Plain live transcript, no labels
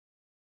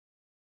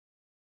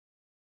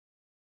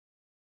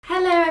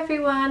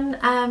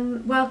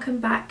everyone, welcome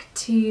back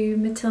to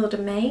Matilda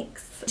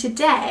Makes.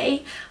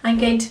 Today I'm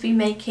going to be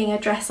making a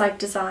dress I've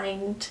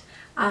designed.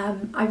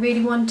 I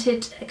really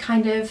wanted a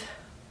kind of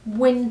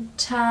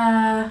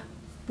winter,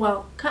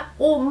 well,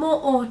 or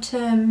more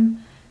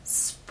autumn,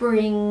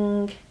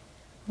 spring,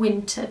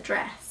 winter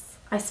dress,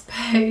 I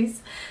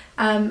suppose.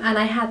 And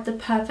I had the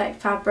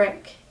perfect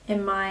fabric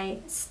in my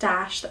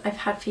stash that I've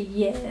had for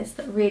years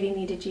that really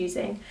needed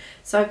using.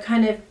 So I've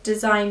kind of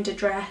designed a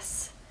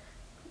dress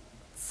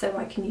so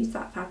I can use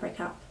that fabric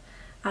up.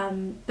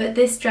 But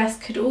this dress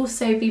could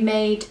also be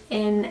made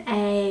in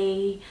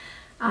a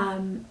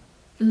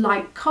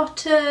light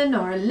cotton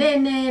or a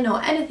linen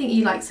or anything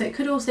you like, so it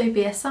could also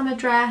be a summer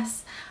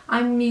dress.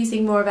 I'm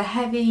using more of a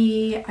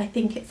heavy, I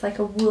think it's like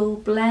a wool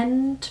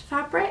blend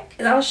fabric.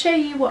 I'll show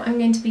you what I'm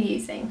going to be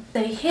using.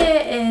 So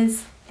here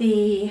is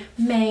the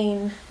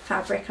main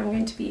fabric I'm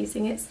going to be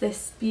using. It's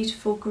this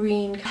beautiful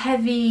green,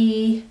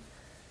 heavy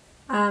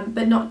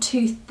but not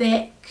too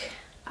thick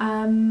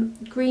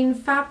green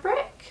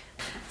fabric.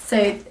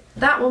 So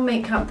that will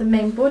make up the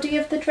main body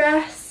of the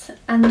dress,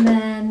 and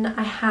then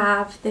I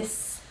have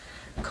this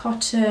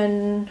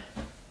cotton,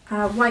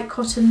 white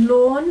cotton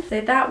lawn, so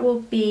that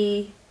will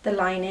be the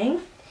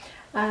lining.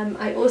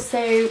 I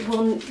also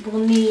will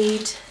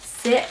need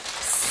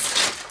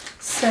zips,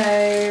 so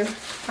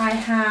I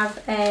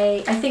have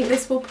I think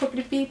this will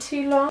probably be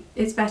too long.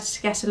 It's better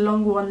to get a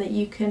longer one that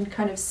you can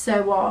kind of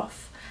sew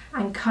off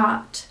and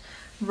cut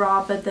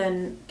rather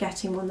than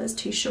getting one that's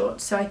too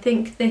short. So I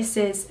think this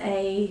is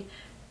a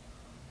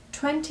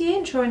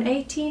 20-inch or an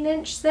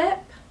 18-inch zip.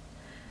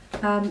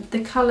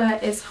 The colour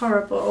is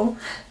horrible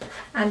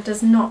and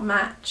does not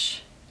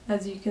match,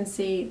 as you can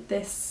see,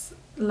 this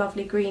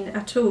lovely green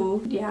at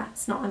all. Yeah,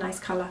 it's not a nice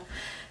colour.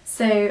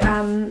 So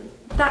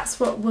that's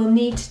what we'll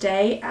need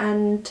today,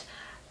 and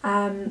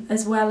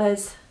as well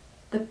as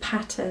the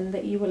pattern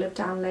that you will have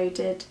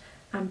downloaded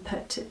and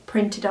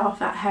printed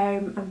off at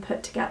home and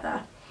put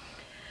together.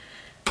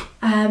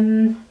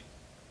 I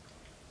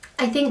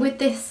think with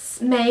this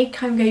make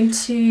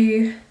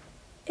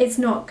it's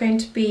not going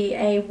to be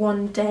a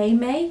one-day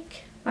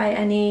make by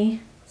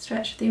any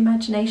stretch of the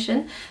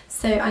imagination,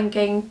 so I'm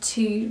going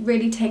to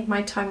really take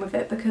my time with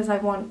it because I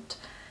want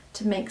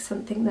to make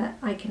something that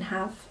I can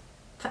have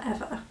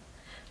forever.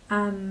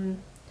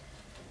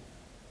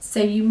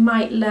 So you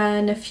might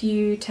learn a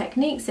few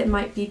techniques. It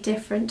might be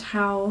different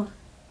how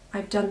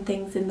I've done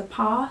things in the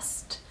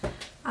past,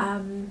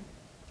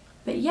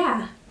 but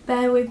yeah,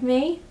 bear with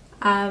me.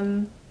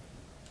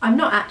 I'm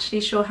not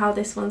actually sure how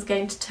this one's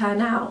going to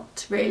turn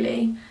out,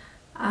 really.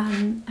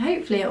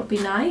 Hopefully it'll be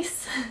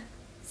nice.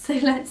 So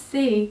let's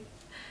see.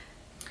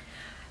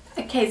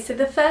 Okay, so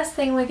the first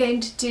thing we're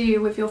going to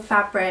do with your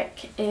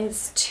fabric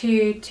is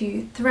to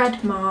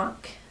thread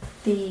mark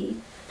the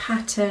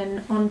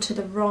pattern onto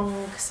the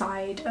wrong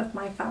side of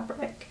my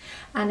fabric,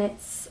 and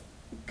it's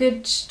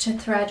good to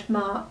thread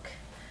mark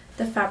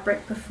the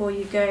fabric before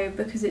you go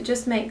because it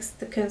just makes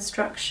the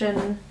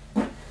construction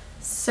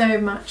so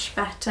much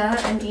better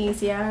and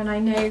easier. And I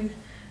know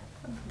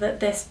that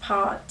this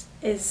part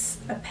is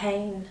a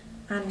pain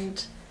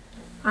and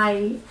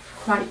I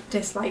quite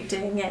dislike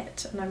doing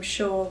it, and I'm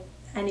sure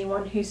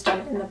anyone who's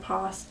done it in the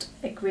past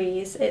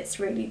agrees it's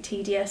really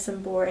tedious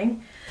and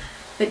boring.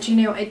 But you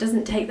know, it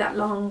doesn't take that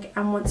long,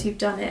 and once you've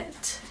done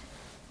it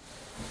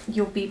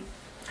you'll be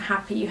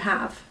happy you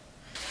have.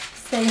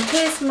 So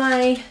here's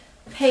my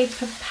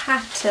paper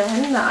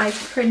pattern that I've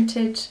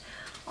printed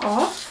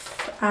off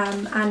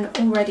and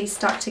already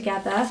stuck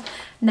together.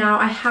 Now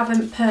I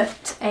haven't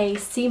put a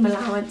seam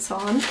allowance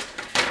on,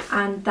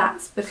 and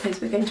that's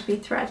because we're going to be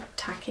thread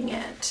tacking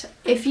it.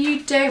 If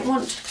you don't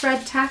want to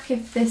thread tack,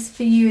 if this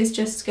for you is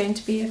just going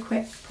to be a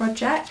quick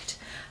project,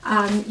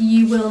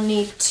 you will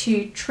need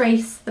to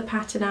trace the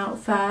pattern out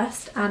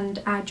first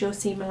and add your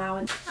seam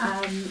allowance.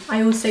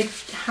 I also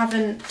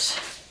haven't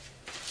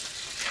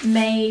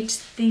made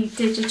the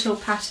digital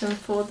pattern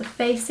for the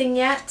facing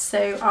yet,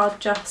 so I'll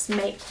just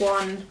make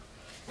one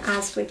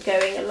as we're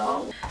going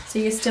along. So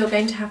you're still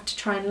going to have to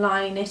try and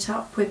line it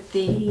up with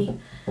the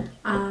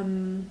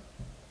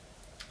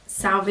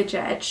salvage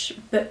edge,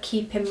 but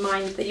keep in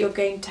mind that you're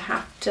going to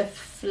have to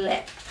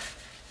flip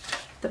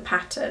the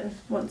pattern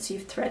once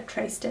you've thread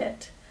traced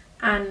it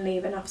and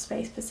leave enough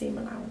space for seam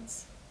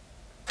allowance.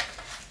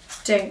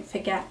 Don't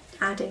forget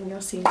adding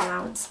your seam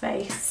allowance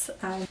space.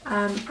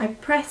 I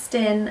pressed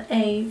in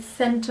a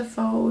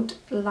centerfold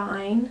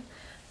line,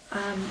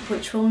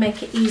 which will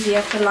make it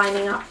easier for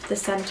lining up the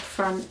centre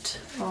front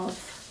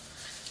of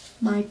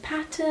my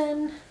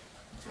pattern.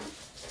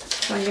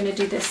 So I'm going to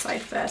do this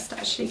side first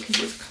actually because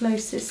it's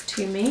closest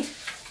to me,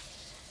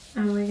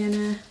 and we're going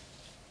to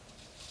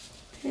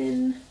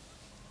pin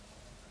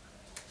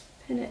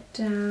it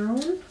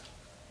down,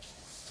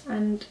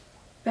 and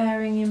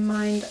bearing in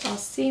mind our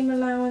seam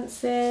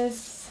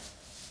allowances,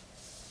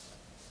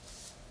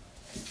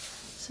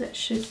 so it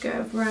should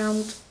go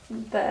around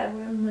there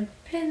where my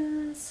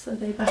pins, so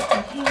they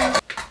back in here.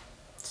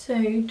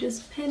 So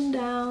just pin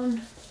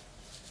down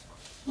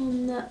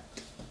on that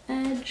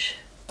edge.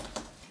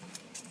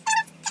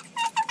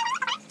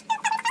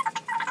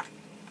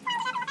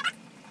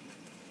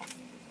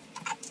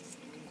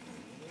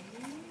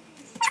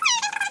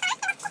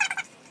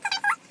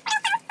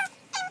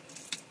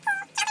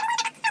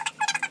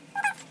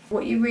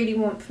 What you really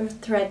want for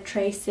thread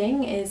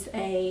tracing is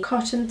a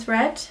cotton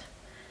thread,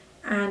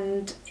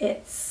 and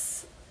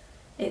it's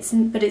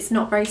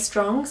not very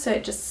strong, so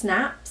it just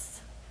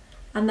snaps,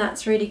 and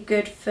that's really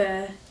good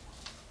for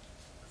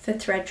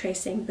thread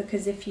tracing,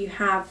 because if you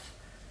have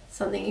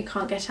something you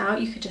can't get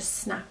out, you could just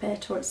snap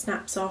it, or it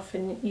snaps off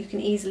and you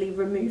can easily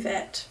remove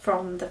it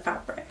from the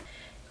fabric.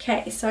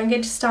 Okay, so I'm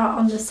going to start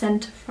on the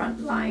centre front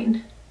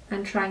line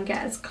and try and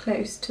get as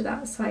close to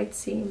that side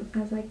seam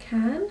as I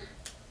can.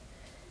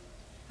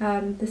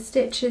 The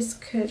stitches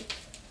could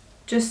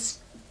just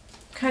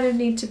kind of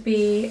need to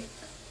be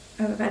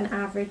of an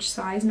average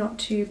size, not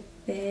too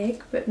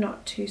big but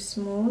not too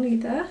small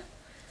either.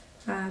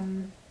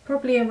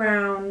 Probably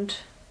around,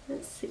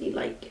 let's see,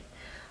 like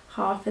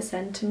 ½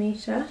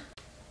 centimetre.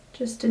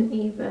 Just an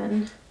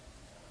even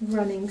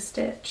running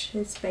stitch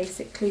is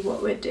basically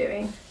what we're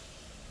doing.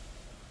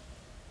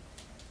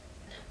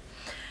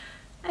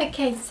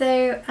 Okay,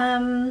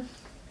 so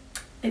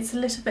it's a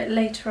little bit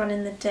later on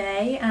in the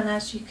day, and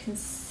as you can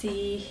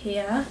see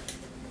here,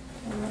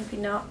 or maybe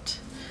not,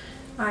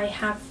 I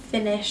have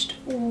finished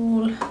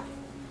all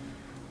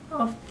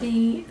of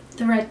the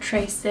thread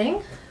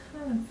tracing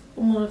of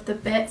all of the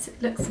bits. It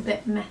looks a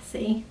bit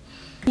messy.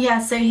 Yeah,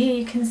 so here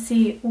you can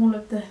see all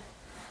of the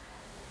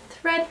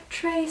thread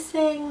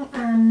tracing,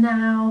 and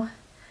now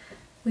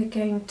we're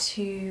going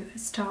to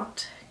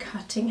start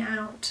cutting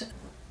out.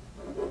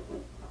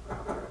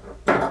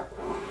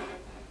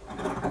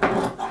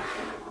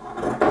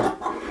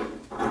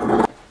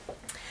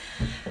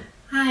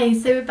 Hi,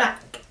 so we're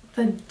back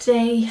for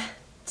day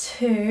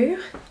 2.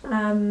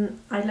 I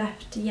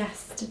left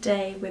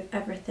yesterday with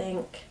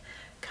everything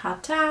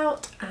cut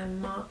out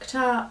and marked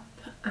up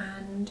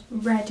and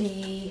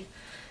ready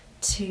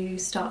to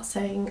start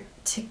sewing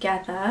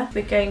together.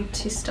 We're going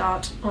to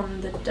start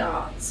on the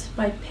darts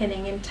by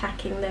pinning and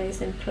tacking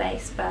those in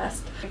place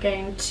first. We're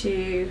going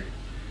to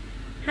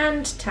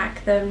hand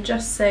tack them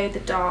just so the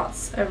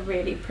darts are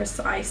really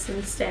precise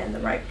and stay in the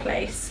right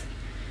place.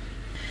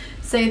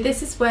 So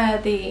this is where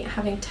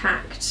having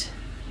tacked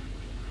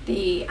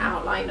the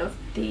outline of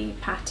the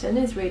pattern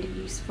is really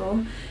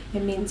useful.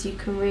 It means you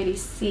can really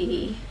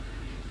see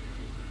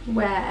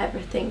where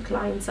everything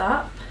lines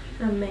up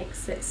and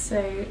makes it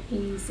so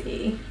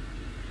easy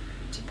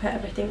to put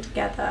everything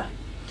together.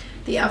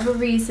 The other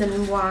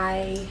reason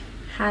why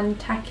hand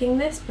tacking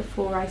this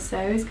before I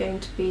sew is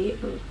going to be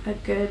a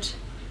good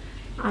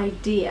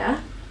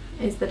idea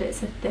is that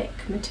it's a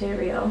thick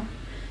material,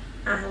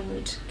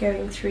 and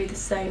going through the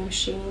sewing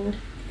machine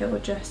it will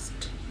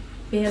just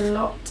be a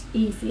lot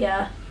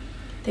easier.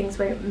 Things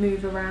won't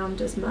move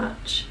around as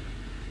much.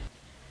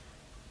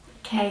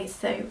 Okay,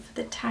 so for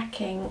the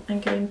tacking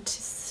I'm going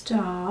to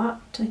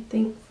start, I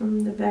think,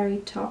 from the very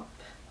top.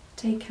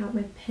 Take out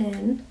my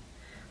pin,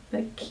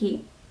 but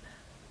keep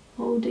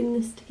holding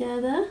this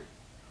together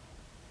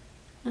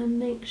and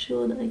make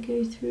sure that I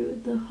go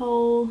through the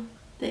whole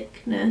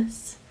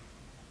thickness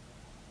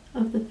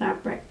of the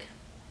fabric.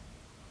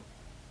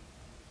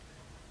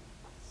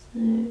 So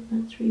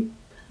let's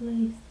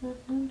replace that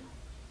one.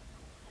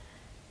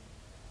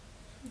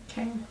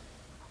 Okay.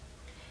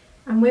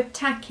 And with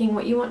tacking,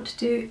 what you want to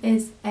do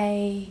is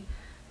a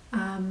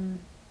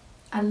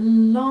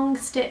long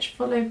stitch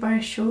followed by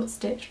a short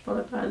stitch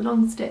followed by a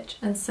long stitch,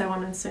 and so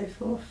on and so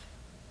forth.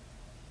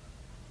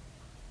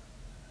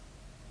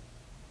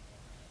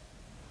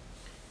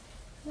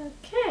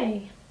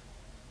 Okay.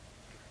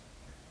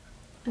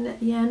 And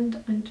at the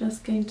end I'm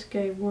just going to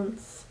go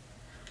once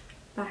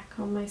back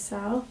on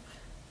myself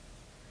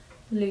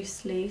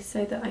loosely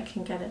so that I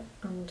can get it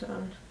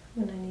undone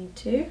when I need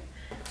to,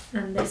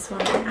 and this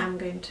one I am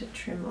going to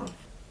trim off.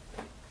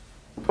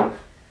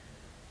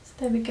 So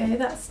there we go,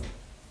 that's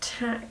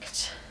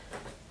tacked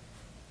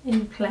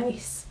in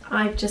place.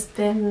 I've just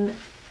been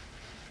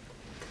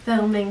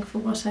filming for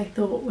what I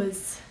thought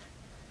was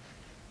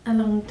a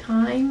long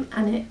time,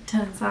 and it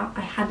turns out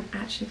I hadn't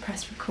actually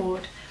pressed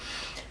record.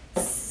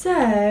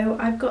 So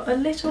I've got a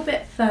little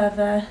bit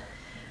further.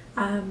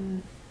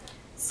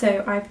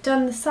 So I've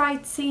done the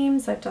side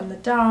seams, I've done the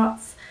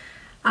darts,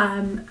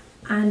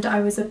 and I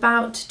was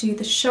about to do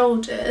the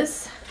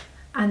shoulders,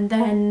 and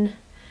then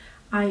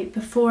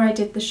before I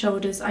did the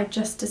shoulders I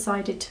just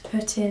decided to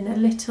put in a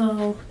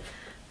little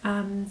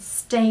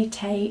stay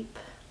tape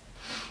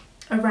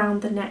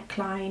around the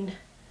neckline.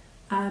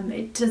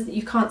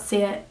 You can't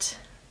see it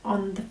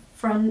on the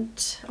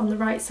front, on the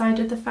right side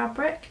of the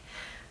fabric.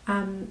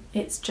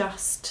 It's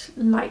just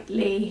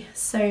lightly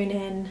sewn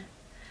in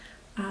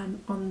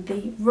on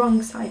the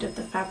wrong side of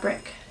the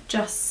fabric,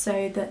 just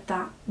so that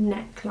that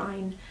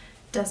neckline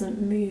doesn't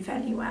move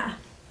anywhere.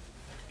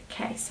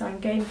 Okay, so I'm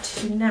going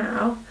to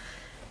now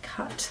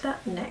cut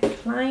that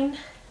neckline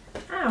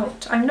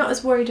out. I'm not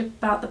as worried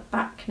about the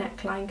back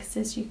neckline because,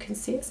 as you can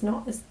see, it's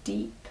not as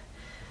deep,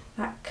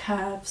 that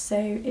curve, so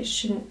it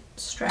shouldn't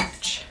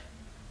stretch.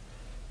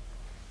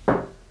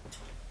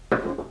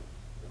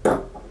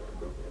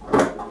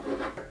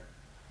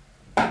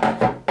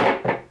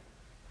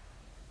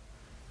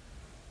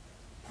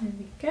 There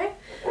we go.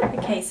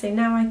 Okay, so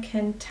now I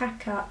can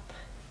tack up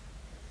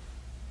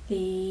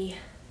the,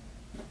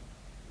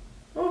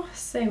 oh,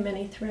 so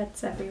many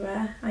threads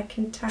everywhere. I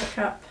can tack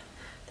up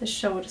the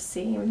shoulder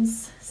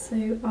seams.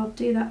 So I'll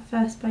do that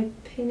first by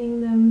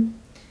pinning them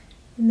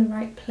in the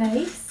right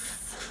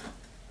place.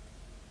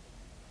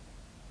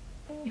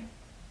 Okay.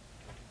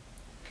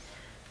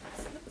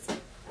 So that's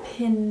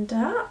pinned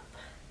up.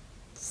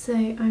 So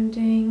I'm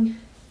doing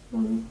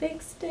one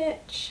big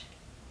stitch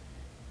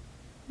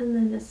and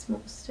then a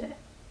small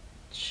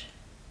stitch.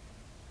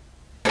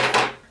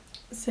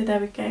 So there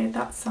we go,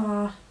 that's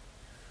our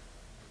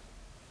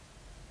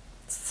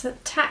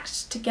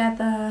tacked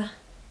together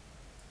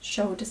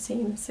shoulder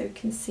seam, so we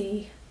can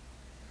see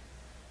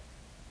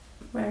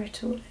where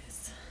it all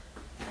is.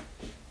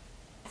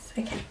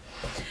 Okay,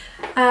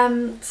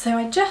 so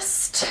I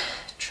just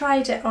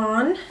tried it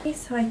on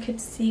so I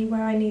could see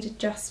where I need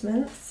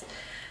adjustments.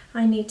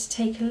 I need to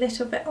take a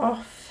little bit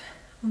off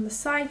on the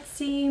side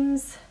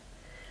seams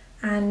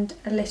and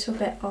a little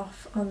bit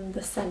off on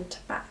the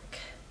centre back.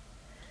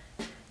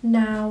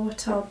 Now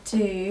what I'll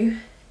do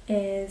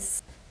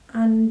is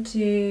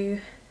undo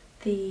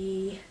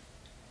the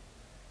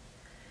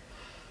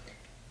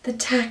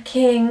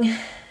tacking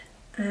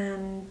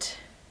and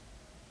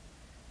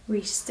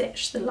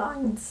restitch the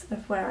lines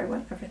of where I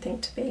want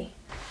everything to be.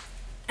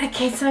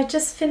 Okay, so I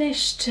just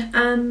finished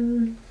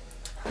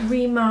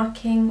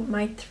remarking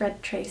my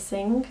thread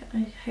tracing.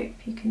 I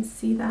hope you can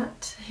see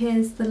that.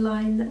 Here's the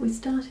line that we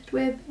started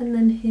with, and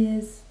then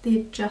here's the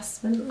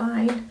adjustment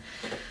line.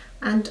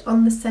 And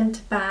on the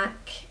centre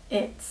back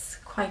it's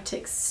quite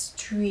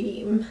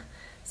extreme.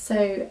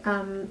 So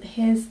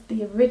here's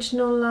the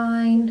original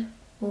line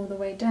all the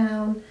way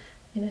down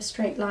in a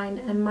straight line,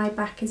 and my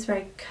back is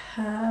very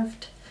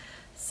curved.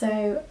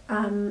 So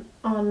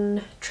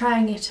on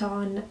trying it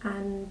on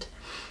and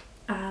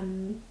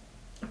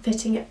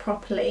fitting it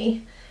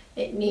properly,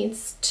 it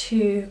needs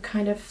to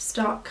kind of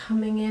start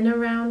coming in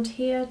around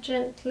here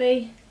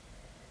gently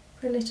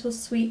for a little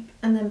sweep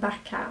and then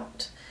back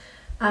out.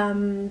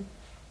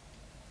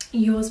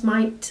 Yours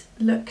might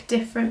look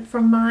different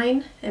from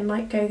mine. It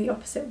might go the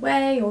opposite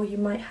way, or you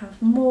might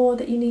have more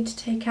that you need to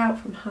take out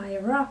from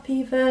higher up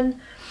even.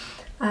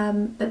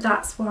 But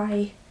that's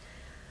why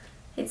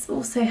it's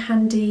also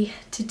handy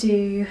to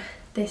do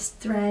this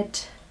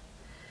thread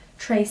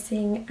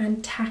tracing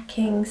and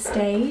tacking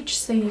stage,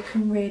 so you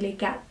can really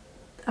get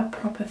a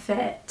proper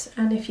fit.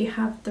 And if you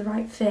have the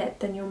right fit,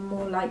 then you're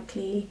more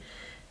likely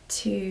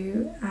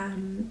to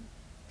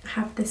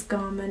have this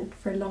garment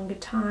for a longer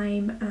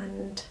time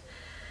and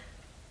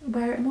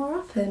wear it more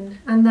often,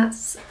 and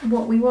that's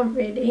what we want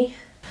really.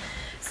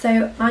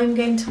 So I'm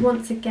going to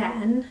once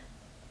again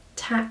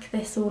tack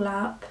this all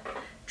up,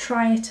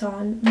 try it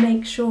on,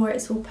 make sure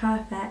it's all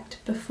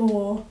perfect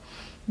before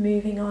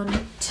moving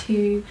on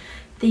to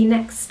the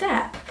next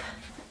step.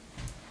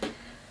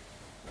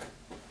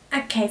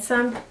 Okay, so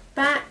I'm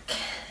back.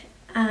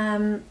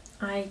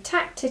 I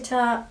tacked it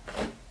up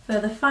for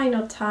the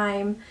final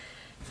time,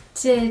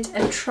 did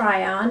a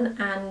try on,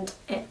 and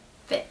it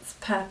fits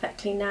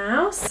perfectly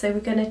now. So we're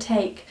going to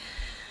take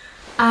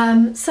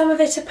some of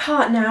it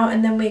apart now,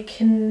 and then we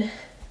can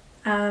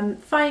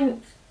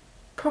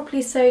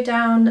properly sew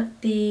down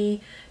the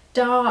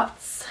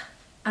darts,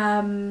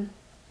 and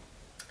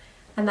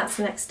that's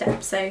the next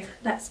step. So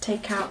let's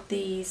take out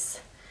these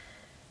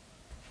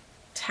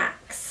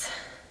tacks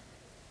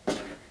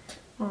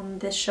on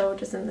the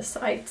shoulders and the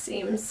side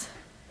seams.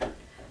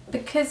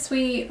 Because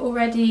we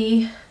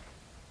already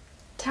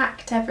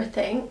tacked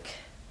everything,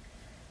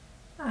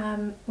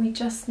 we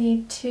just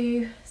need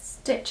to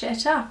stitch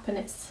it up, and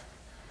it's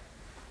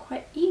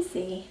quite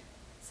easy.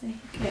 So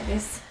here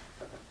goes.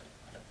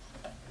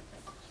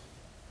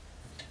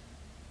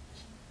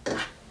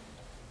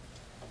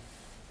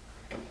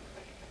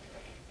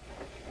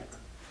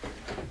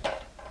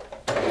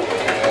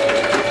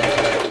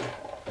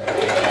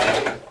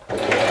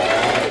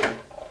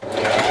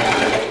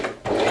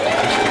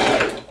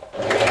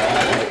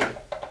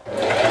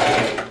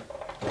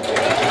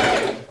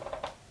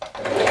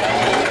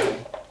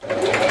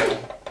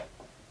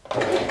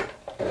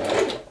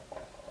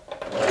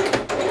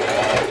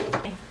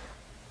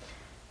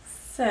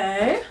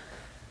 So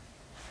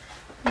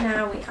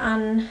now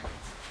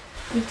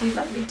we do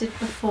like we did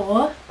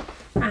before,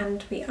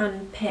 and we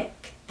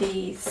unpick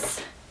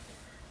these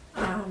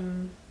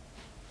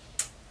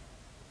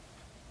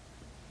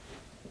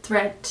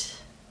thread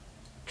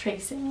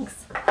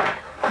tracings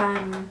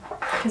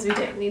because we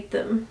don't need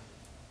them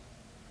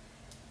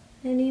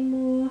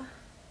anymore.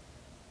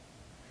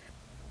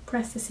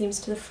 Press the seams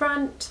to the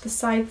front, the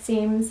side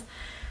seams,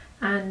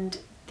 and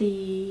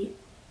the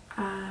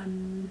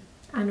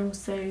and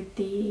also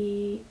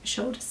the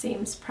shoulder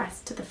seams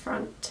pressed to the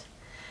front.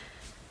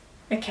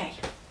 Okay,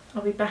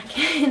 I'll be back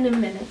in a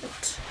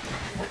minute.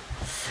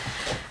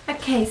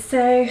 Okay,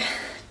 so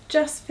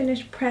just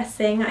finished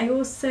pressing. I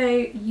also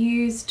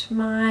used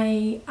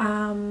my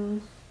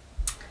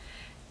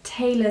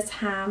tailor's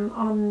ham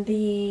on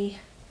the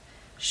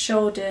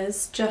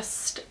shoulders,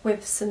 just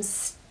with some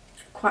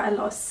quite a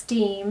lot of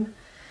steam,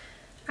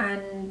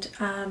 and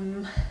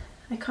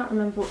I can't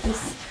remember what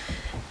this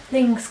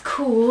things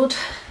called,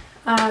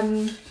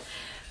 and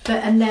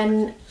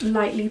then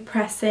lightly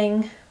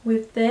pressing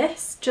with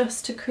this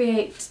just to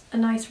create a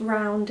nice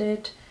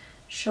rounded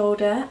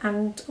shoulder.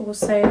 And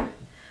also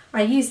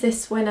I use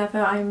this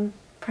whenever I'm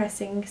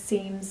pressing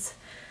seams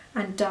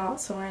and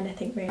darts or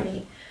anything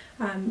really,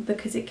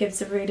 because it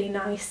gives a really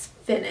nice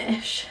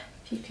finish.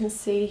 If you can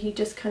see, you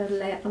just kind of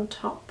lay it on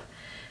top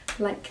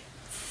like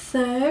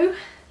so,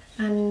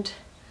 and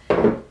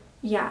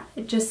yeah,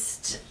 it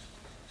just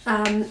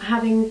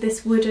having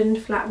this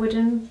flat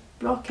wooden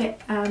block,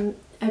 it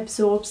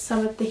absorbs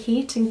some of the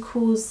heat and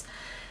cools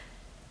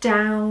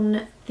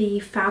down the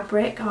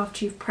fabric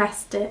after you've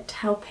pressed it,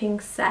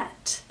 helping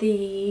set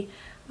the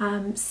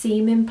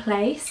seam in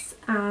place.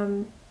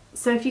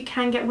 So if you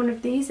can get one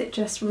of these, it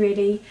just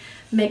really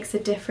makes a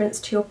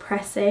difference to your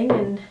pressing,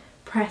 and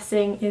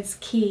pressing is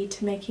key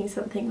to making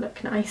something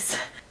look nice.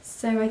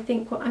 So I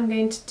think what I'm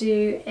going to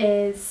do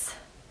is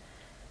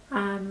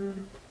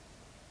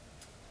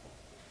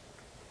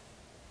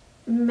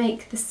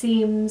make the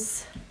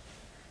seams,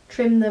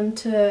 trim them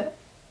to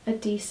a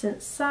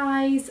decent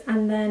size,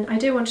 and then I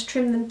don't want to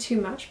trim them too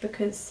much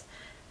because,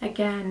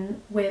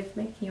 again, with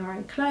making your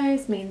own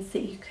clothes means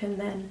that you can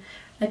then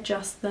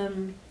adjust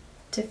them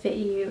to fit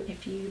you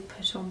if you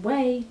put on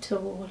weight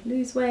or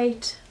lose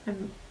weight.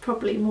 I'm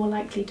probably more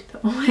likely to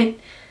put on weight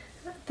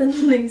than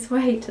lose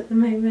weight at the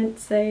moment,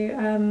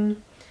 so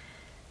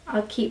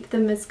I'll keep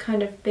them as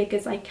kind of big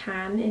as I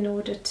can in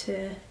order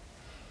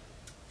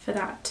for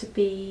that to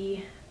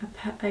be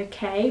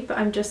okay. But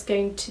I'm just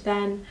going to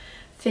then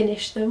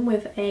finish them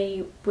with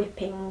a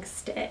whipping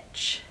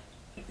stitch.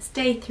 It's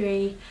day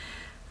 3,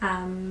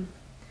 and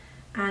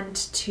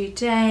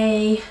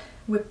today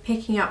we're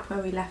picking up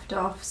where we left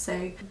off.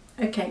 So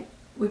okay,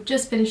 we've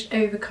just finished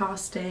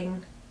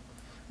overcasting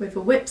with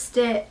a whip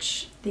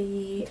stitch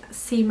the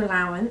seam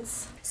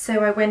allowance.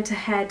 So I went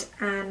ahead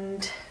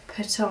and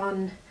put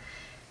on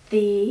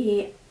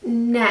the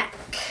neck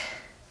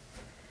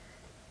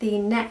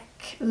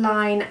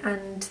line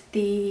and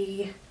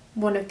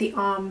one of the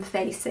arm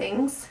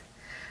facings.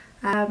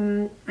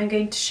 I'm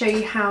going to show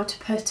you how to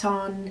put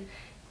on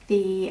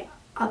the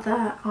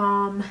other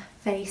arm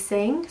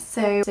facing.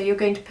 So you're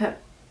going to put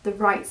the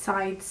right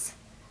sides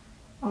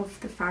of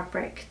the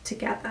fabric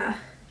together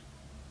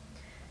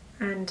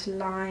and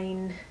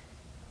line,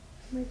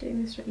 am I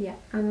doing this right? Yeah,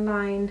 and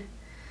line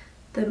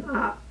them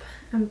up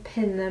and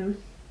pin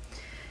them.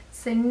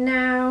 So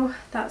now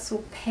that's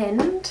all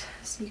pinned,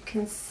 so you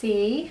can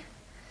see,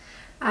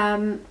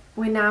 we're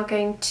now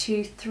going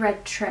to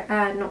tack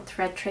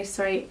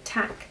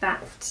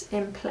that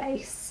in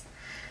place.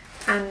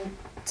 And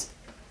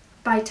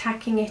by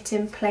tacking it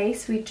in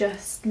place, we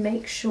just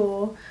make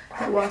sure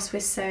that whilst we're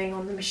sewing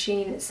on the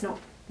machine, it's not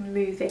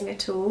moving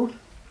at all.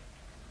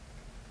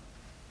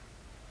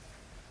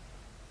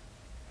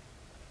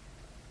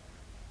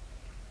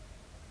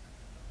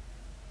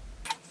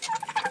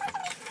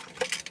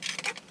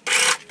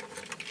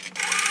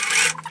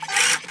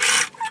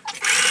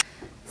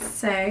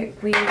 So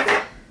we've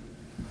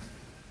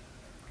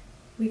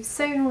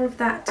sewn all of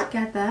that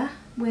together.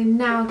 We're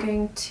now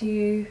going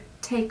to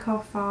take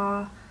off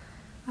our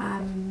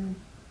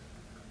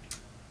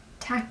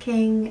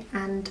tacking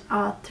and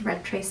our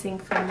thread tracing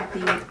from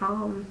the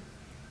arm.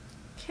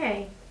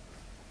 Okay,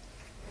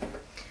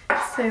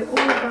 so all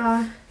of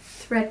our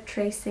thread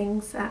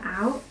tracings are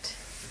out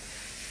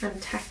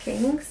and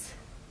tackings.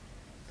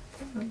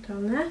 Put that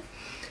down there.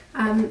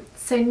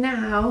 So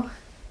now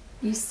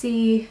you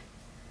see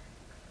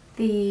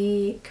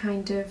the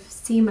kind of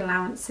seam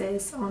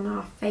allowances on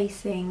our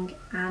facing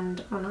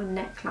and on our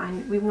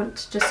neckline. We want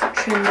to just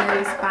trim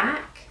those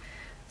back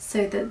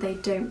so that they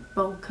don't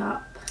bulk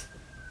up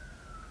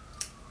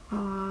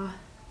our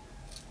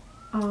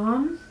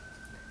arm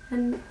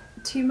and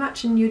too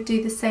much, and you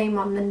do the same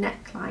on the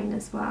neckline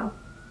as well.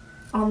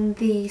 On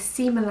the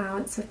seam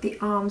allowance of the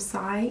arm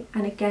side,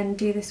 and again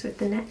do this with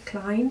the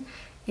neckline,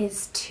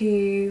 is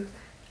to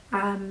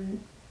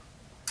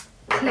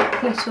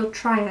clip little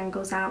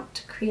triangles out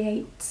to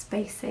create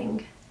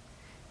spacing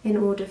in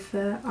order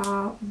for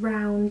our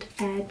round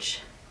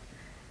edge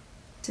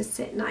to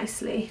sit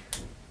nicely.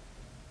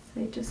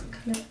 So just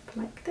clip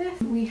like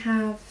this. We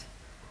have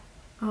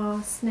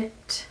our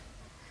snipped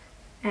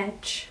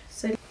edge.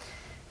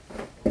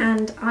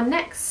 And our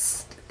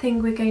next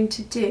thing we're going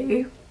to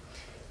do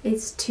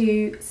is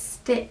to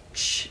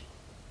stitch,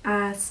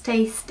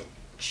 stay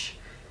stitch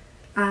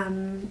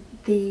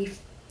the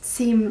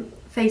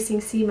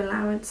facing seam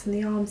allowance and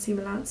the arm seam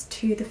allowance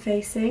to the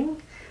facing,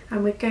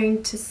 and we're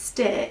going to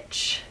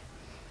stitch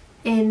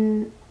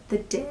in the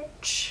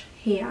ditch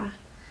here.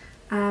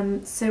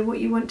 So what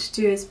you want to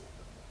do is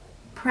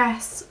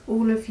press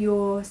all of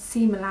your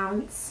seam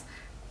allowance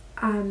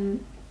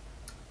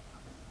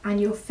and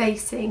your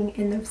facing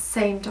in the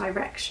same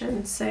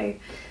direction. So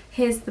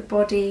here's the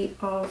body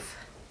of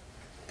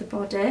the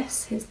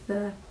bodice, here's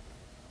the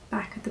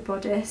back of the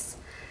bodice,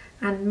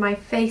 and my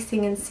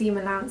facing and seam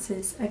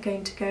allowances are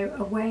going to go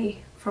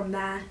away from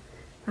there,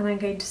 and I'm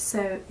going to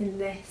sew in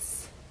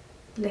this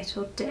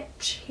little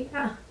ditch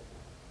here.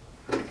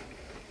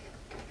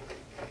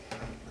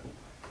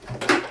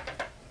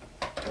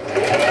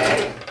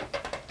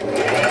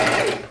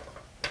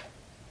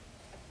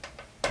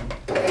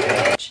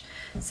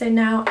 So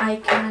now I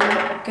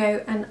can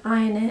go and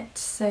iron it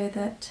so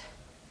that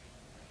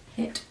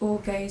it all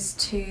goes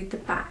to the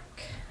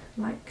back,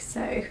 like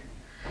so.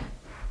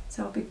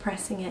 So I'll be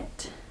pressing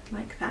it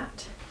like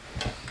that.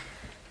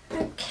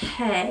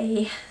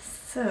 Okay,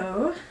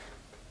 so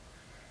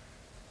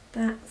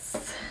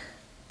that's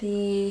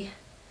the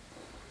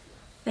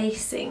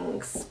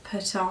facings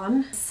put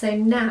on. So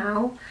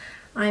now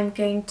I'm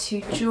going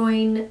to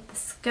join the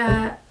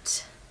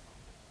skirt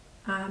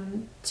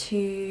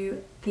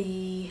to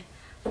the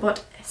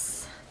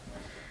bodice.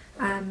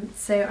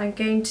 So I'm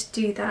going to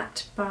do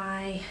that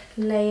by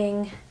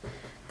laying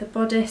the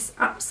bodice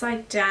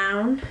upside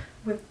down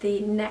with the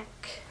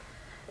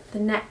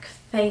neck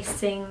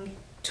facing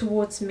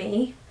towards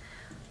me,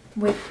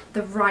 with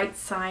the right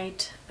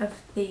side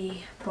of the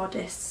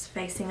bodice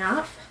facing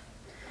up,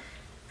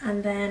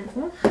 and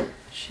then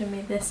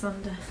shimmy this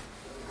under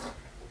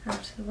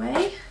out of the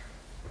way.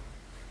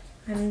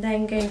 I'm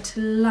then going to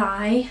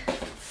lie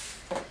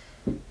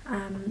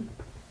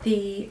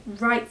the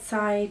right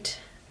side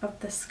of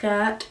the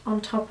skirt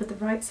on top of the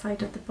right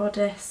side of the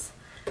bodice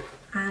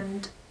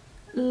and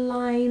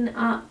line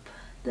up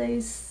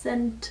those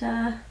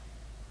centre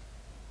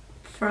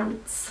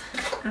fronts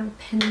and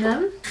pin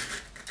them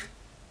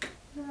in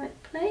the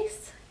right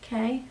place.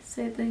 Okay,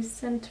 so those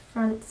centre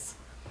fronts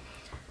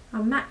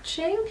are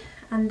matching,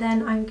 and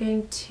then I'm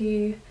going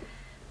to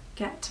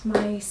get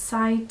my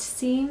side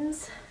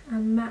seams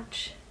and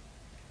match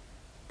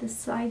the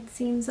side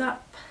seams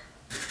up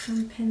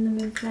and pin them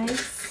in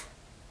place.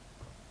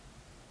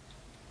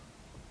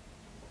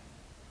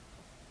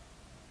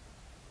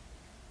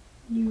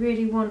 You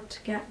really want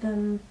to get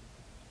them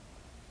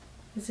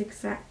as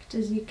exact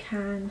as you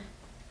can,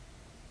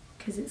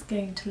 because it's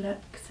going to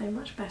look so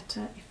much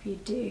better if you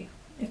do.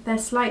 If they're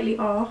slightly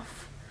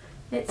off,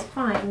 it's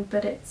fine,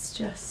 but it's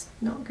just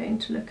not going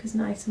to look as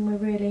nice, and we're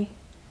really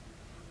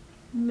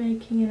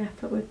making an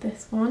effort with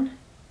this one.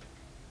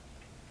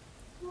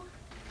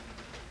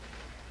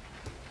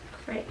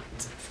 Great.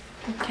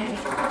 Okay,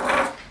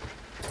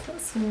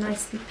 that's all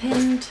nicely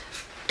pinned.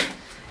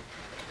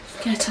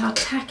 Get our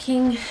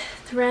tacking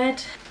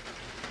thread.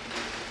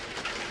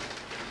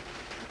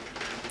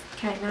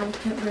 Okay, now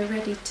we're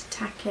ready to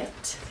tack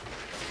it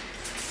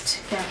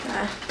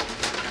together.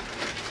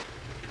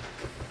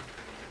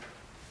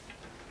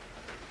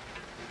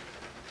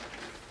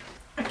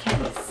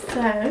 Okay,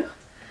 so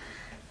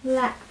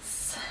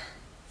let's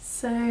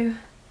sew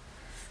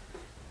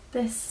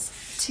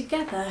this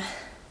together.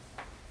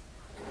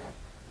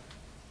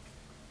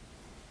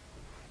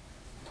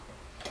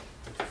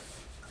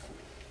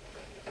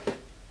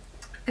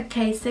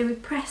 Okay, so we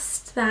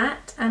pressed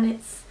that and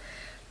it's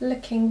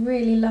looking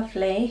really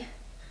lovely.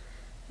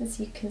 As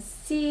you can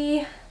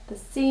see, the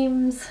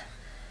seams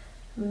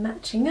are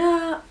matching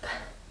up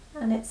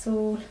and it's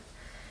all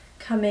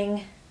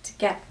coming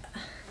together.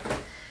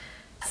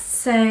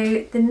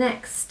 So the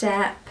next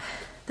step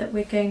that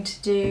we're going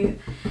to do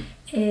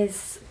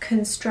is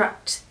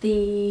construct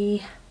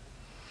the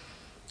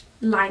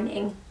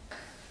lining.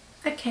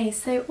 Okay,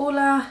 so all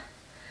our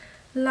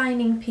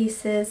lining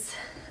pieces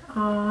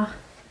are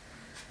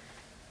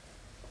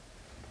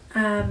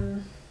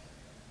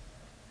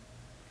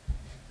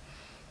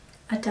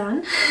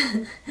done.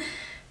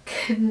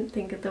 Couldn't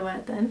think of the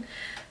word then.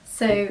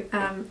 So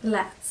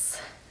let's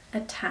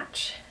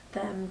attach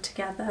them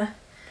together.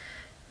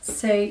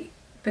 So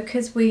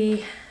because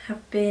we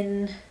have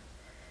been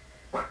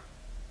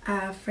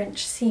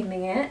French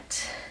seaming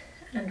it,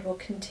 and we'll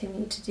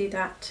continue to do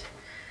that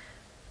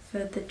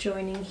for the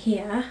joining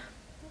here,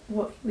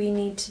 what we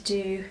need to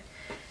do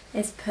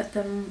is put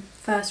them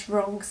first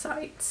wrong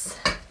sides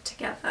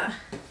together.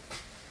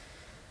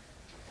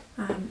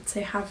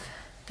 So have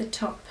the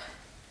top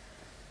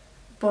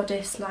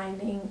bodice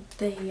lining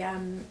the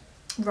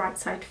right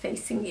side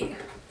facing you.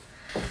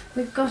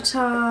 We've got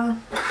the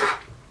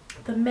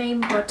main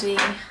body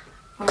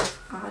of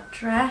our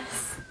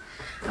dress,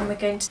 and we're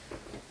going to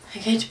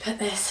put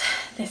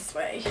this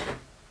way,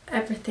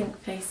 everything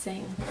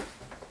facing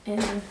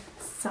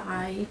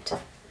inside.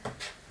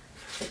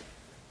 What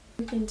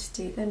we're going to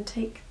do then,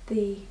 take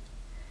the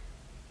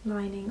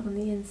lining on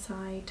the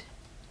inside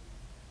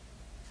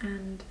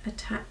and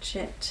attach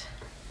it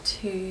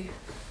to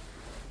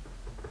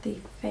the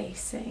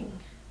facing.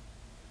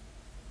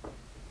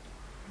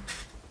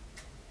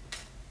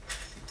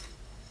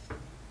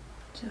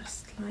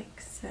 Just like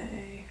so.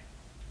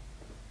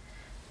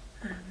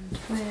 And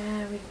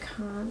where we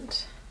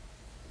can't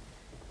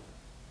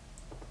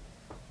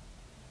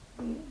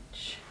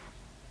reach,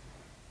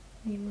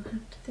 we will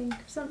have to think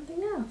of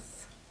something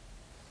else.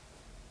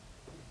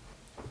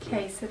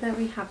 Okay, so there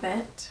we have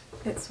it.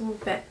 It's all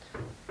a bit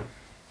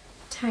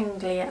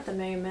tangly at the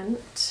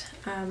moment,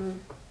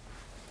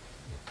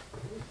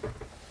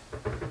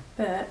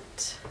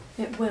 but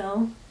it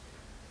will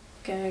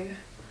go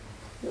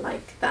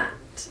like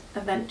that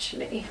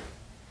eventually.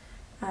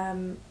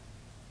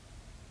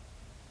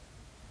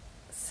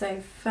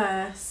 So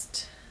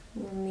first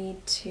we'll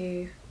need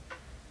to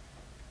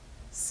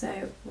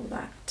sew all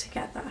that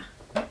together.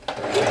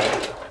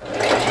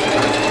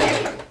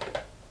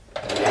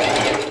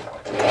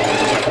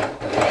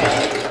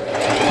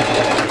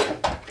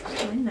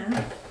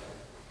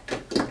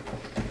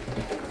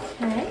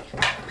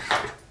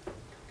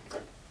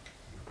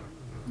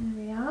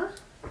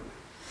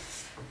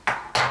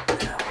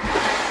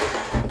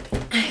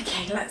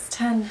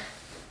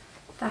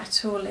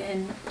 it all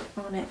in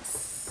on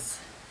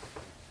itself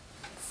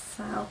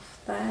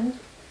then.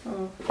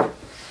 Oh,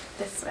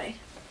 this way.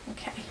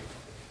 Okay.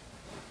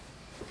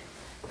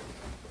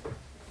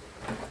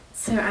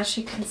 So as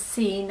you can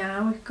see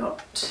now, we've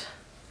got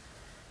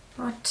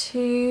our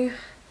two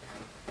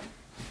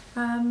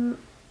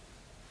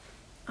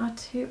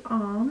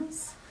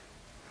arms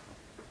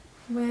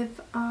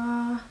with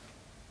our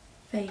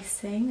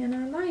facing and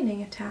our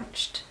lining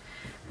attached.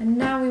 And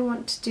now we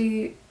want to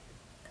do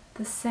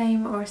the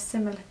same or a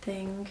similar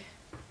thing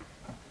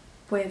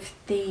with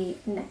the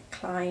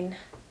neckline.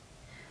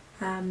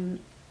 So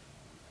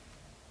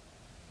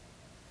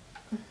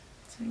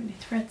many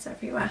threads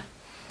everywhere.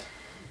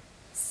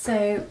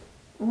 So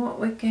what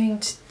we're going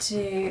to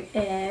do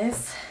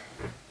is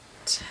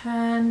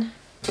turn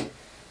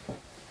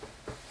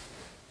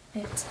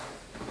it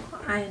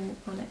in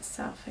on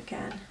itself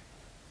again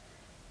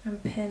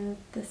and pin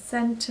the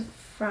centre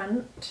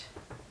front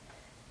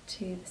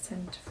to the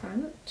centre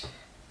front.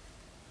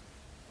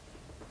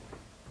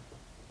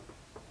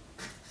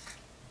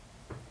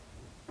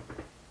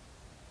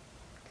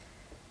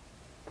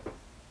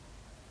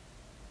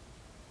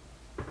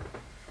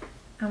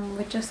 And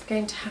we're just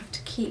going to have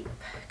to keep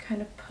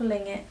kind of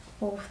pulling it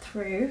all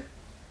through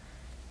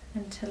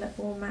until it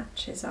all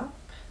matches up.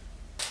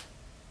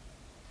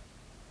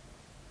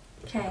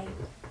 Okay,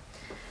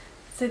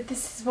 so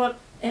this is what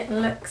it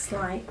looks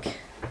like.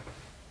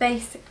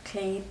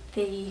 Basically,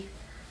 the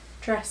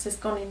dress has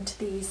gone into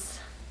these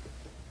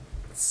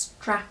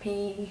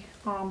strappy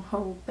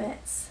armhole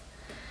bits,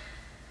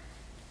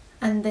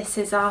 and this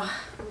is our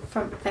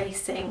front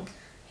facing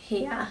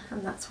here,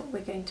 and that's what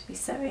we're going to be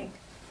sewing.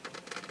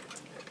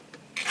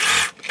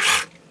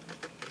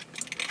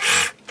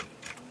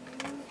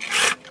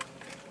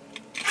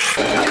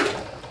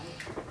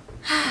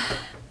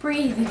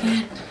 Breathe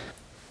again.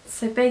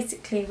 So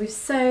basically we've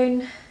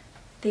sewn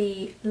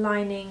the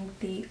lining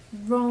the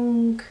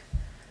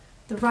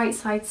right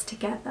sides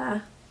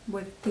together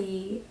with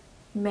the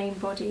main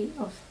body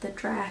of the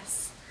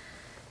dress,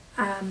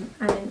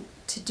 and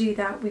to do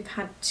that we've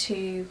had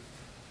to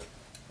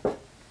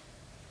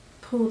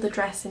pull the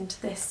dress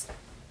into this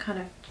kind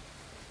of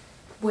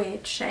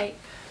weird shape,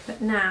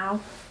 but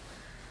now,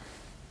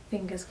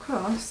 fingers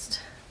crossed,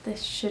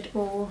 this should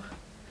all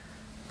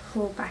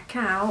pull back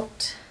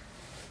out.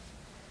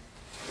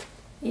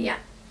 Yeah,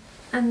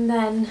 and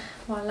then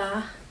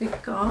voila,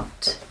 we've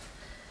got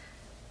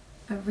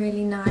a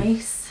really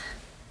nice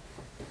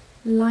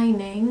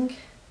lining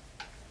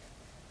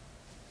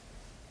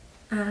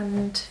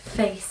and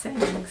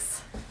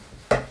facings.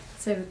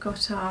 So we've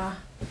got our,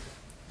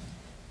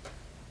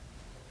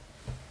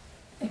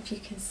 if you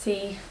can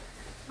see,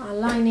 our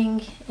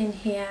lining in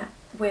here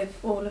with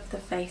all of the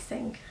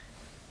facing.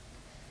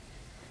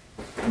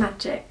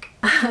 Magic.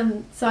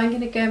 So I'm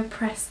going to go and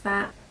press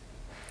that.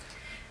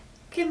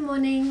 Good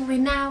morning, we're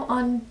now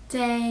on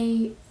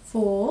day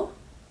 4.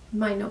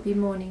 Might not be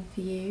morning for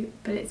you,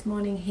 but it's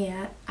morning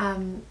here.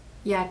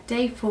 Yeah,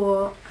 day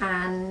 4,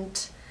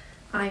 and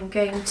I'm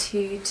going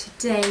to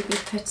today be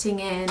putting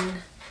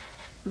in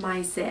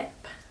my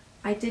zip.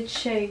 I did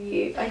show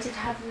you, I did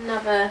have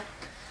another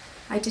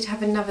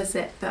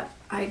zip, but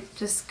I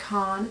just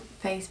can't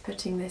face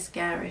putting this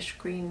garish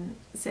green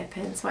zip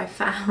in, so I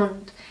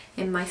found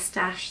in my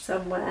stash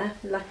somewhere,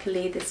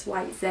 luckily, this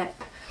white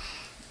zip.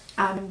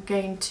 I'm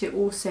going to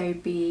also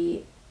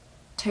be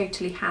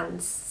totally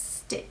hand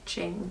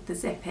stitching the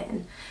zip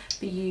in,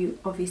 but you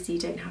obviously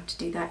don't have to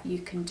do that. You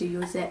can do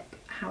your zip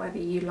however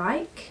you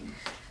like.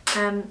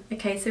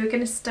 Okay, so we're going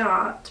to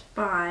start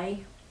by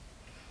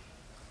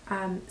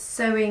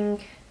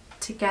sewing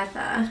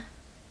together,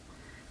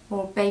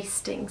 or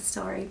basting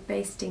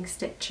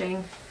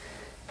stitching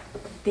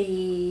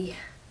the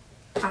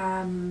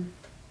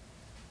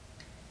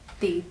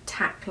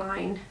tack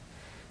line,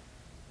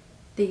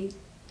 the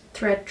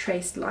thread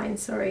traced line,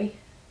 sorry,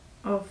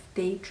 of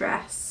the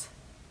dress.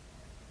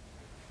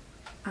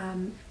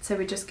 So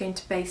we're just going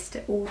to baste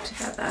it all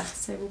together.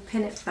 So we'll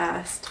pin it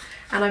first,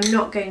 and I'm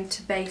not going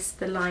to baste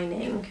the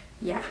lining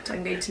yet.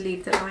 I'm going to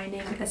leave the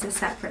lining as a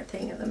separate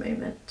thing at the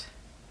moment.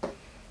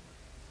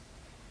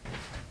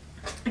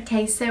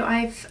 Okay, so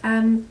I've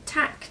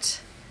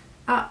tacked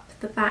up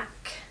the back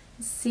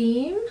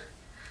seam.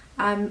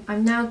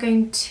 I'm now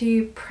going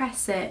to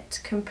press it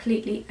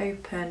completely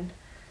open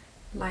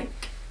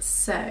like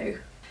so.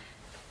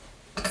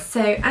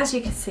 So as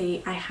you can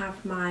see, I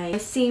have my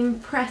seam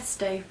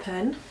pressed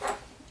open,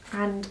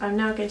 and I'm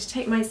now going to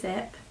take my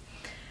zip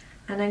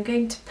and I'm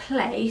going to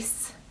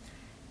place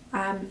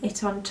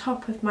it on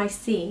top of my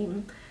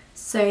seam,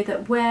 so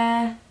that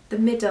where the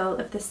middle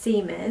of the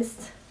seam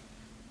is,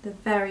 the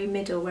very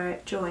middle where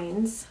it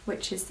joins,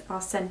 which is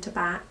our centre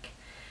back,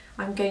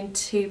 I'm going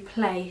to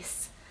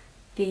place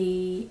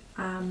the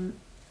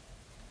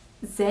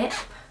zip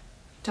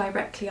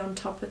directly on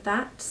top of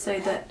that, so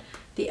that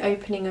the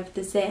opening of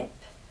the zip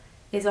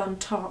is on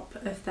top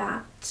of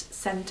that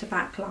centre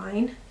back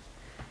line.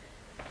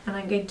 And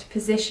I'm going to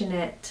position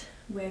it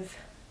with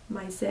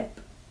my zip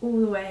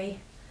all the way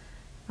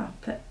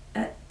up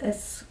at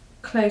as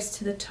close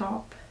to the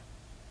top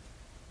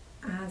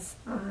as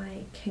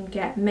I can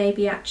get.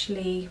 Maybe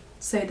actually,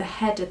 so the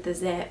head of the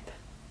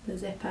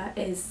zipper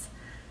is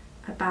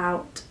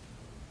about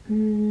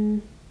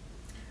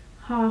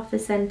half a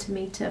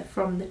centimetre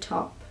from the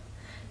top.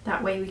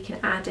 That way we can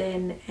add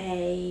in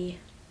a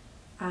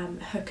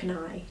hook and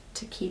eye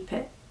to keep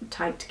it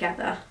tied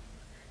together.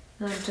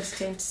 And I'm just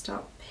going to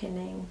start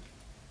pinning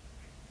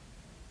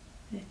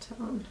it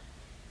on.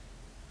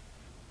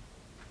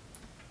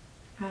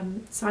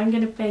 So I'm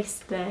going to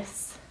baste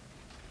this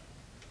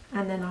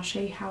and then I'll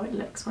show you how it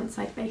looks once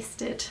I've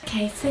basted.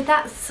 Okay, so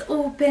that's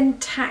all been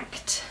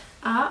tacked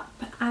up,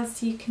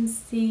 as you can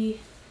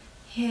see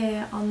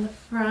here on the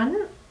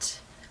front,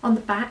 on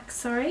the back,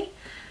 sorry.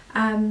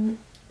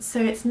 So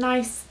it's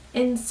nice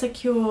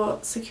secure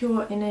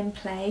and in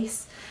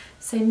place.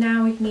 So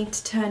now we need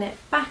to turn it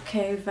back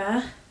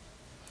over.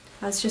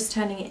 I was just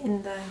turning it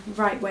in the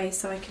right way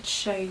so I could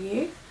show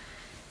you.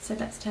 So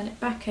let's turn it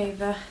back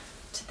over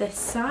to this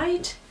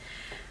side,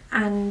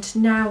 and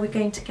now we're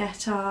going to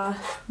get our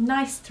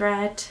nice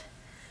thread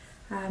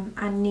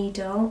and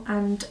needle,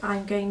 and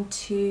I'm going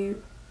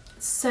to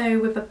sew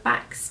with a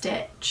back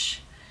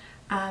stitch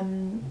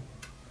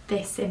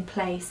this in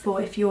place.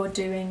 Or if you're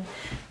doing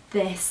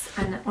this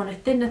and on a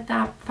thinner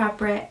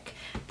fabric,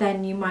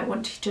 then you might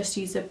want to just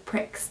use a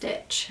prick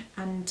stitch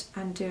and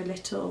do a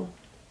little,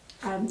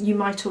 you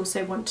might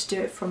also want to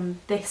do it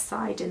from this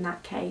side in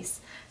that case,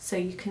 so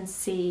you can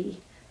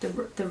see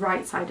the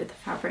right side of the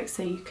fabric,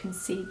 so you can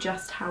see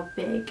just how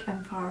big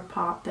and far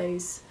apart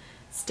those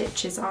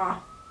stitches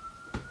are.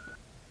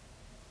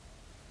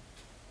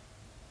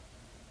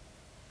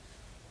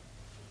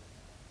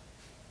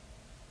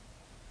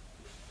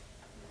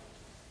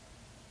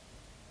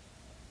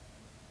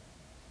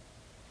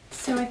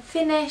 So I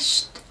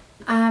finished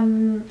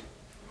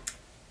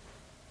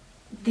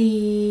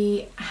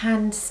the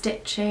hand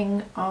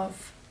stitching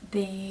of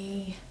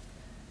the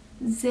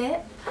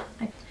zip.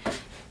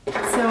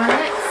 So our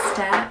next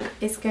step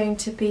is going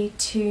to be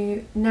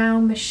to now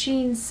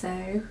machine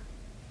sew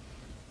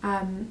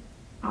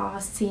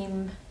our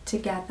seam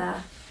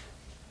together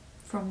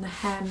from the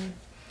hem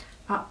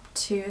up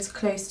to as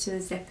close to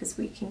the zip as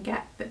we can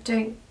get, but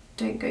don't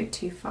go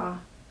too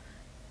far.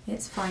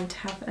 It's fine to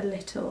have a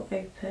little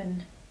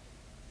open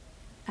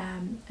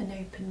an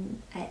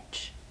open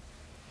edge.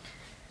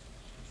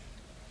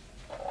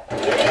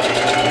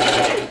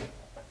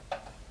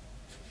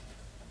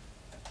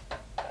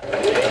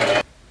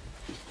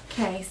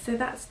 Okay, so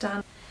that's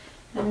done,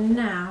 and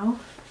now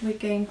we're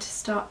going to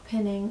start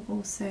pinning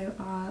also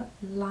our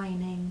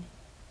lining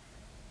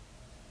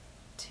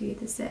to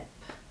the zip.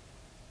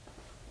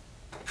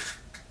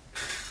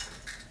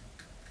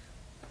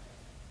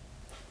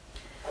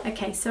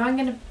 Okay, so I'm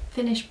going to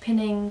finish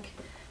pinning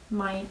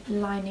my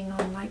lining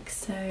on like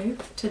so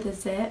to the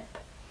zip,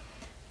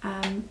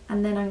 and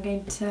then I'm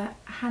going to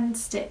hand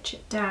stitch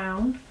it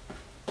down,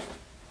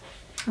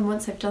 and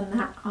once I've done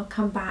that I'll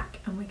come back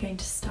and we're going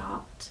to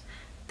start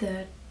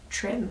the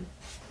trim.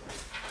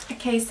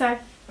 Okay, so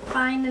I've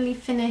finally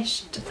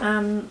finished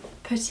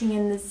putting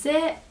in the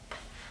zip,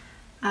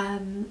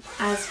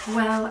 as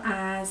well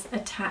as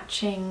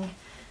attaching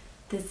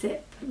the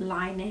zip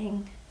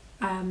lining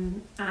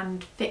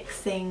and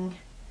fixing,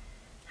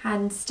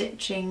 hand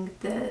stitching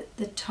the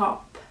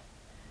top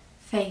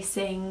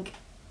facing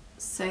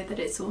so that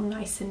it's all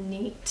nice and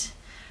neat.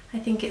 I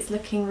think it's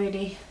looking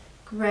really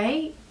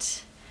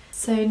great.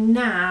 So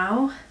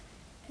now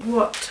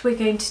what we're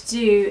going to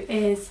do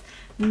is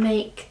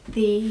make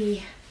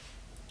the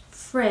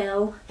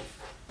frill,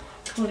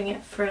 calling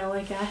it frill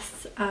I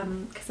guess,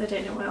 because I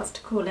don't know what else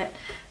to call it,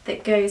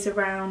 that goes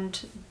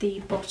around the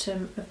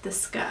bottom of the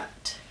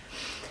skirt.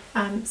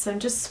 So I'm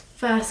just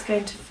first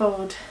going to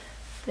fold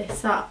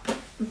this up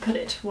and put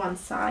it to one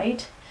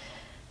side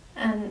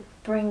and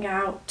bring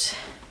out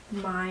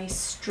my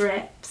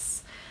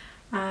strips.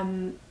 So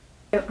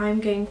I'm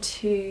going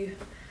to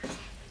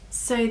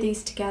sew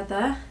these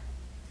together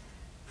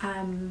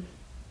on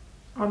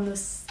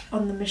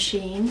the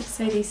machine.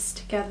 Sew these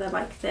together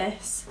like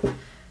this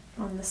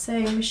on the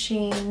sewing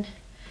machine,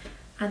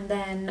 and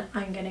then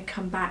I'm going to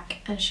come back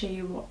and show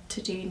you what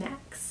to do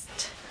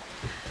next.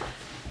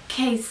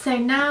 Okay, so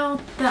now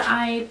that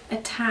I've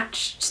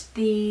attached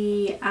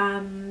the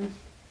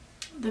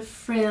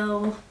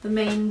frill, the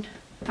main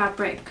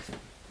fabric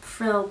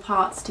frill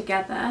parts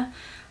together,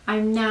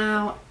 I'm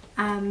now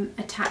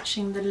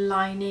attaching the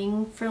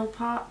lining frill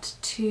part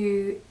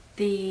to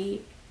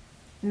the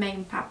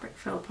main fabric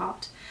frill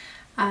part,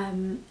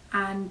 and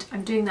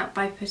I'm doing that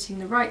by putting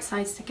the right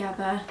sides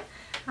together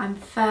and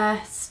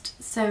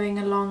first sewing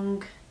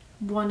along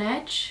one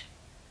edge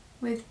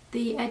with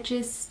the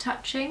edges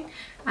touching,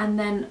 and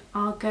then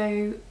I'll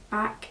go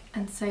back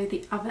and sew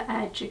the other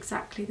edge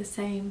exactly the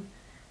same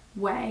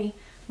way,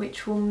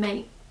 which will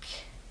make,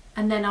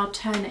 and then I'll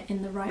turn it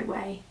in the right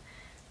way,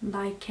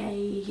 like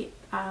a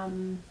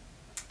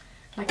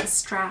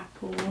strap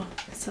or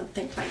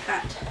something like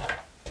that.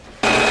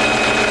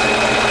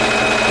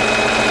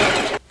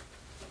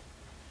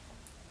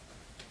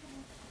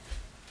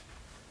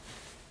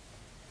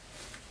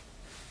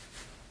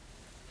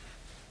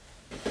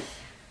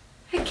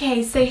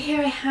 Okay, so here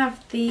I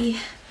have the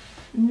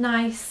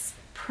nice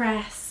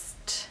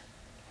pressed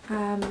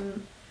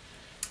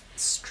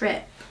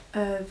strip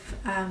of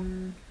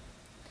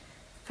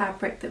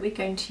fabric that we're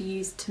going to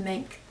use to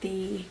make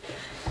the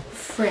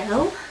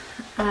frill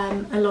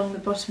along the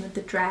bottom of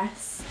the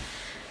dress.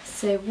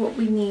 So what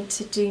we need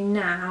to do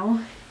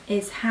now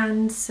is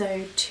hand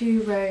sew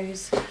 2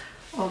 rows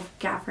of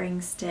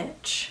gathering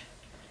stitch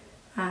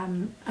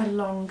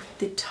along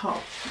the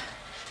top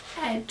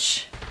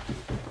edge.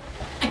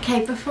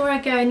 Okay, before I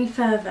go any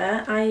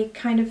further, I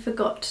kind of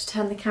forgot to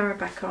turn the camera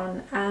back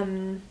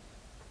on.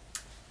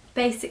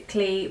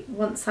 Basically,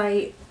 once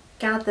I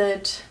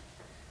gathered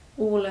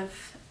all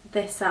of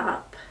this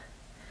up,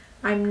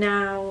 I'm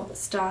now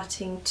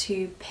starting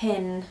to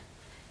pin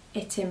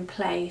it in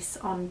place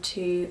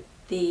onto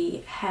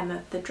the hem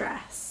of the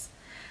dress.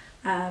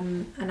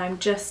 And I'm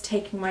just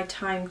taking my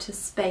time to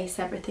space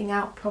everything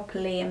out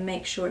properly and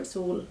make sure it's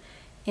all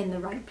in the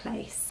right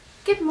place.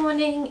 Good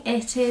morning,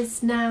 it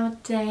is now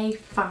day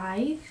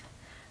 5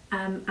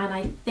 and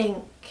I'm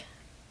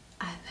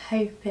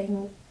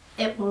hoping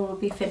it will all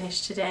be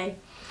finished today.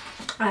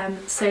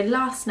 So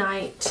last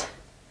night,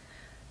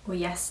 or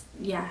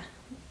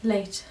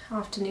late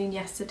afternoon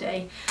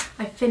yesterday,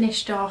 I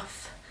finished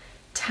off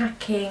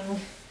tacking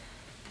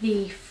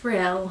the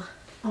frill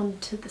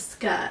onto the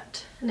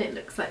skirt and it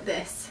looks like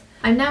this.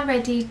 I'm now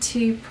ready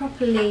to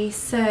properly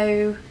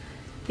sew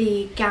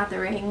the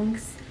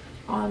gatherings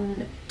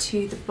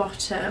onto the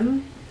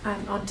bottom,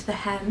 onto the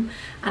hem,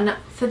 and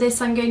for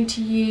this I'm going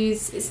to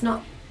use, it's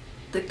not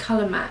the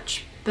colour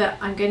match, but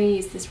I'm going to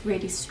use this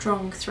really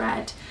strong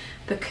thread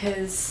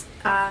because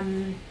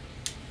the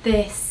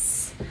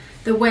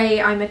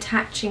way I'm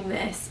attaching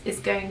this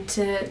is going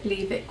to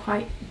leave it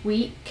quite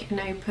weak and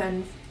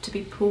open to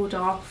be pulled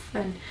off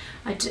and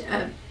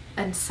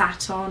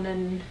sat on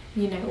and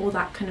all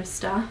that kind of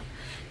stuff.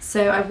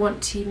 So I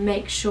want to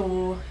make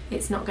sure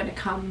it's not going to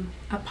come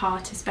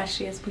apart,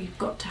 especially as we've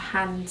got to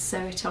hand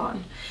sew it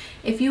on.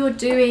 If you're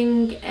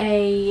doing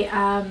if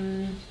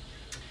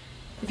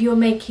you're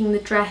making the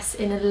dress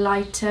in a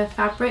lighter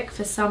fabric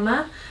for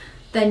summer,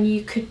 then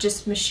you could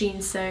just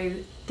machine sew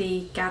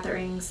the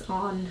gatherings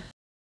on.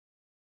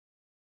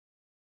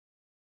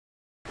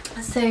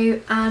 So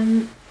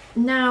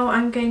now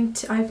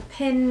I've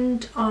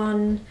pinned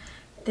on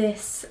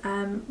this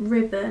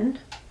ribbon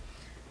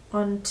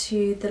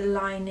onto the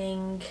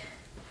lining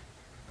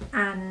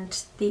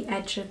and the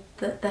edge of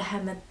the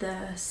hem of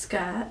the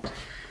skirt,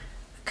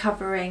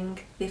 covering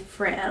the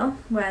frill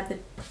where the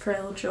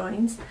frill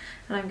joins,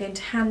 and I'm going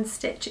to hand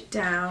stitch it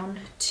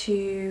down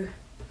to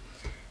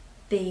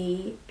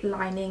the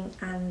lining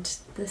and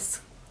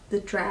the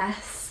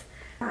dress.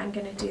 I'm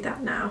going to do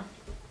that now.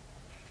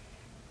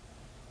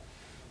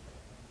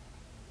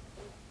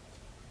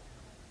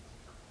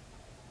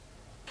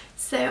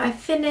 So I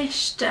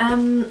finished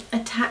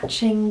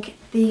attaching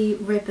the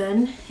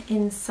ribbon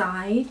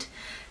inside,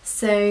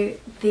 so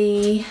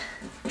the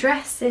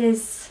dress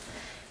is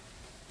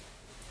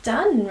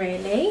done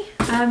really.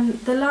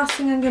 The last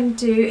thing I'm going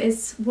to do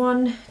is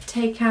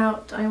take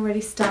out, I already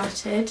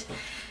started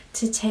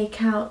to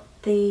take out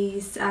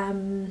these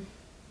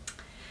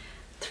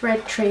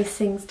thread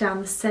tracings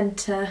down the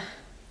centre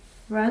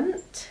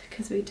front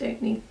because we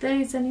don't need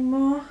those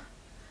anymore.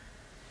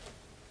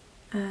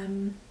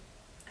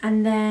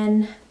 And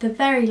then the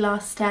very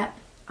last step,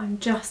 I'm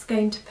just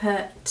going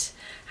to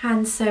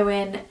hand sew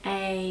in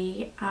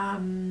a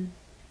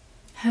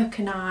hook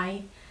and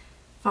eye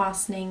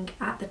fastening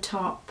at the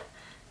top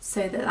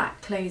so that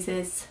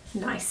closes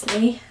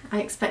nicely.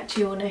 I expect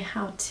you all know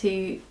how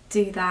to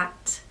do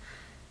that.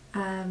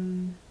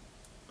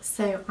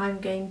 So I'm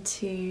going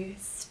to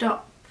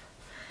stop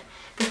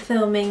the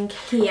filming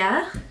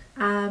here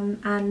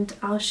and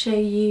I'll show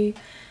you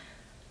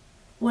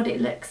what it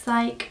looks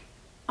like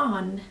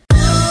on.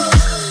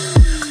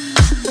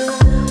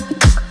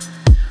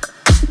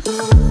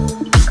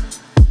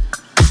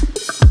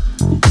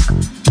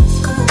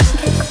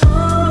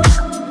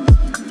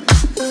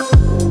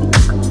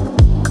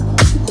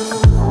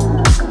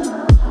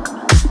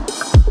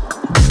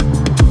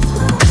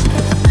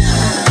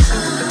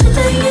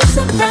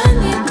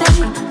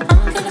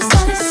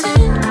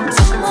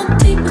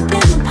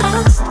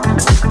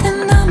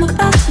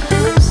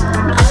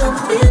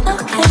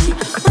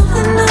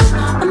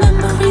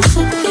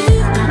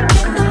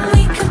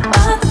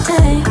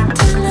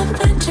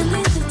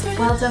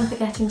 Done for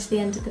getting to the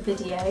end of the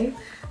video.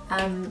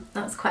 That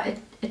was quite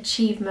an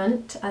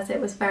achievement as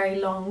it was very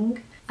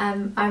long.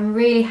 I'm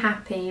really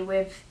happy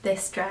with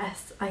this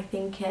dress. I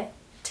think it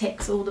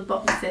ticks all the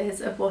boxes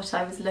of what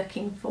I was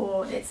looking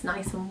for. It's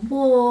nice and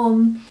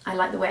warm, I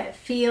like the way it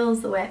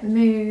feels, the way it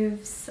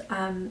moves,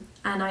 and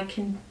I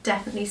can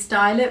definitely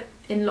style it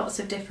in lots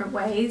of different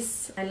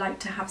ways. I like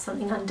to have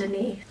something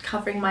underneath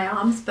covering my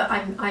arms, but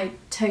I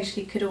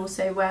totally could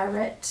also wear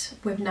it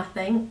with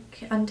nothing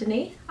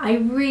underneath. I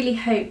really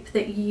hope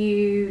that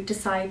you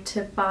decide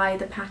to buy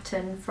the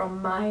pattern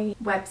from my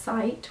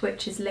website,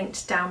 which is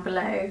linked down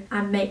below,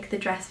 and make the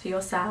dress for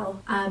yourself.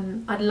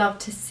 I'd love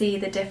to see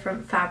the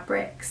different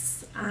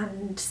fabrics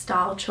and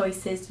style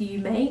choices you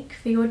make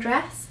for your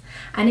dress.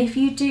 And if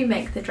you do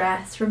make the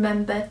dress,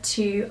 remember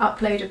to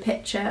upload a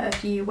picture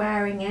of you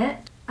wearing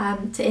it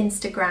to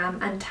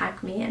Instagram and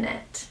tag me in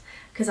it,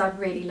 because I'd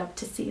really love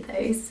to see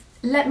those.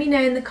 Let me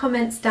know in the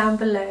comments down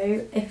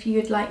below if you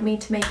would like me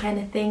to make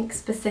anything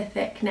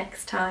specific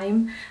next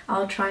time.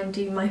 I'll try and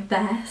do my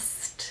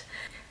best.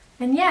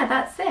 And yeah,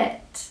 that's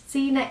it.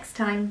 See you next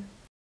time.